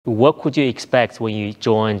What could you expect when you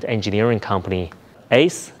joined engineering company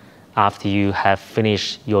ACE after you have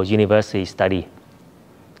finished your university study?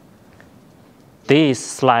 These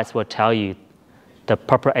slides will tell you the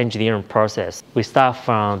proper engineering process. We start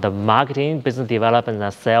from the marketing, business development,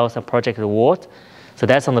 and sales and project reward. So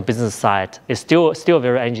that's on the business side. It's still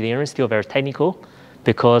very engineering, still very technical,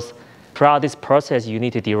 because throughout this process, you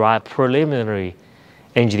need to derive preliminary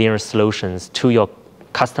engineering solutions to your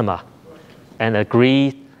customer and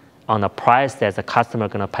agree on the price that the customer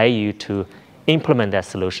is going to pay you to implement that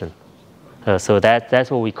solution. So that's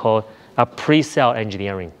what we call a pre-sale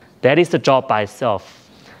engineering. That is the job by itself.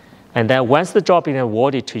 And then once the job is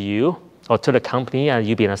awarded to you or to the company and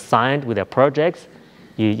you've been assigned with their projects,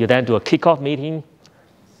 you then do a kickoff meeting,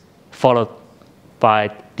 followed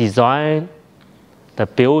by design, the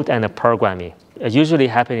build, and the programming. It usually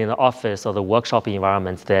happens in the office or the workshop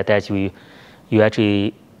environments that you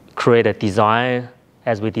actually create a design.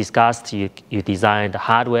 As we discussed, you design the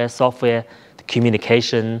hardware, software, the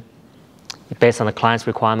communication based on the client's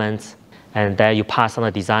requirements, and then you pass on the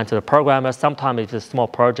design to the programmer. Sometimes if it's small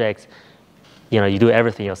projects, you do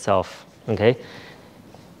everything yourself, okay?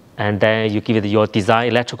 And then you give it your design,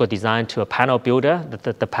 electrical design, to a panel builder.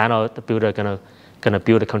 The builder gonna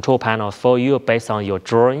build a control panel for you based on your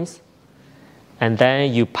drawings. And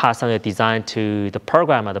then you pass on your design to the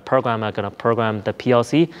programmer. The programmer is going to program the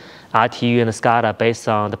PLC, RTU, and the SCADA based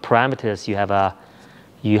on the parameters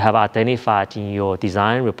you have identified in your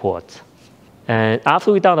design report. And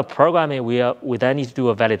after we've done the programming, we then need to do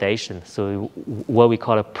a validation. So what we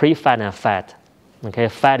call a pre-FAT and FAT. Okay,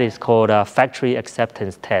 FAT is called factory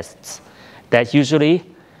acceptance tests. That usually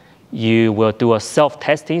you will do a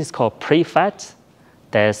self-testing. It's called pre-FAT.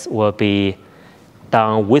 That will be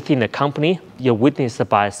done within the company. You're witnessed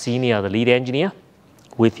by a senior, the lead engineer,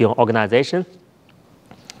 with your organization.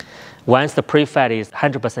 Once the pre-FAT is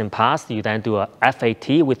 100% passed, you then do a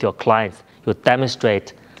FAT with your clients. You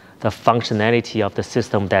demonstrate the functionality of the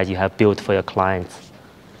system that you have built for your clients.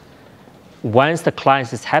 Once the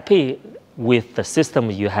client is happy with the system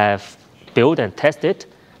you have built and tested,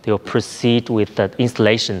 they will proceed with the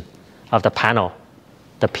installation of the panel.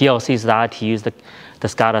 The PLCs, the RTUs, the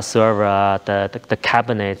SCADA server, the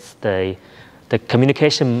cabinets, the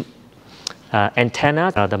communication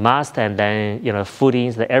antenna, the mast, and then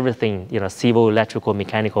footings, everything, civil, electrical,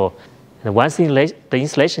 mechanical. And once the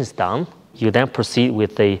installation is done, you then proceed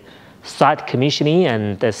with the site commissioning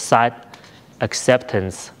and the site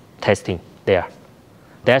acceptance testing there.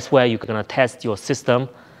 That's where you're going to test your system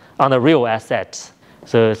on the real assets.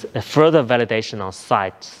 So it's a further validation on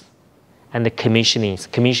site. And the commissioning.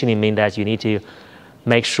 Commissioning means that you need to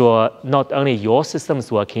make sure not only your system is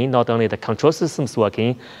working, not only the control system is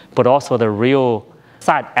working, but also the real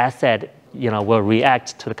site asset will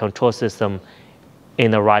react to the control system in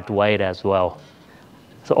the right way as well.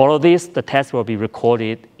 So all of this, the test will be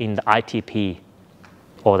recorded in the ITP,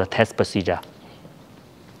 or the test procedure.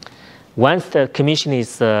 Once the commission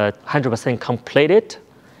is 100% completed,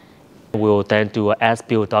 we'll then do an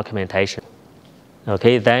as-built documentation.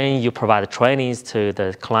 Okay, then you provide trainings to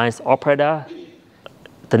the client's operator.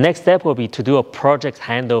 The next step will be to do a project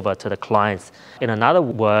handover to the clients. In another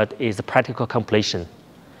word is the practical completion.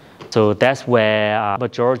 So that's where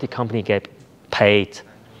majority company get paid.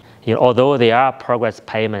 Although there are progress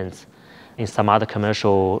payments in some other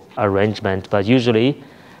commercial arrangement, but usually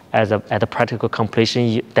at the practical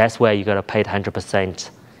completion, that's where you got paid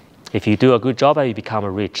 100%. If you do a good job, you become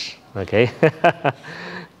rich. Okay.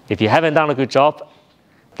 If you haven't done a good job,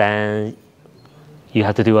 then you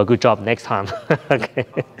have to do a good job next time. Okay.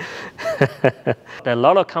 A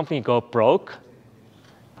lot of companies go broke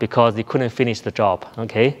because they couldn't finish the job.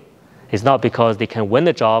 Okay. It's not because they can win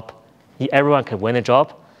the job. Everyone can win a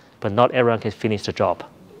job, but not everyone can finish the job.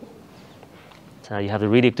 So you have to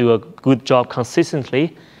really do a good job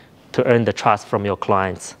consistently to earn the trust from your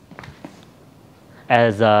clients.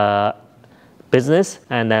 As a business,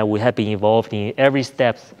 and we have been involved in every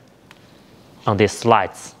step on these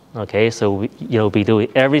slides. Okay, so you'll be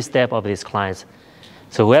doing every step of these clients.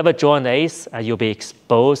 So whoever joined ACE, you'll be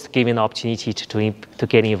exposed, given the opportunity to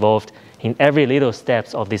get involved in every little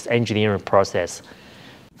steps of this engineering process.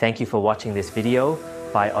 Thank you for watching this video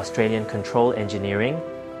by Australian Control Engineering,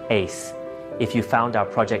 ACE. If you found our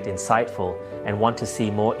project insightful and want to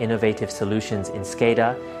see more innovative solutions in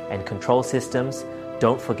SCADA and control systems,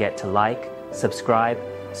 don't forget to like, subscribe,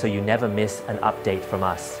 so you never miss an update from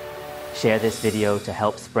us. Share this video to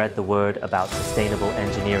help spread the word about sustainable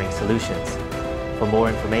engineering solutions. For more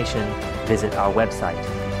information, visit our website.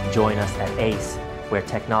 Join us at ACE, where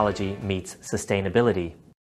technology meets sustainability.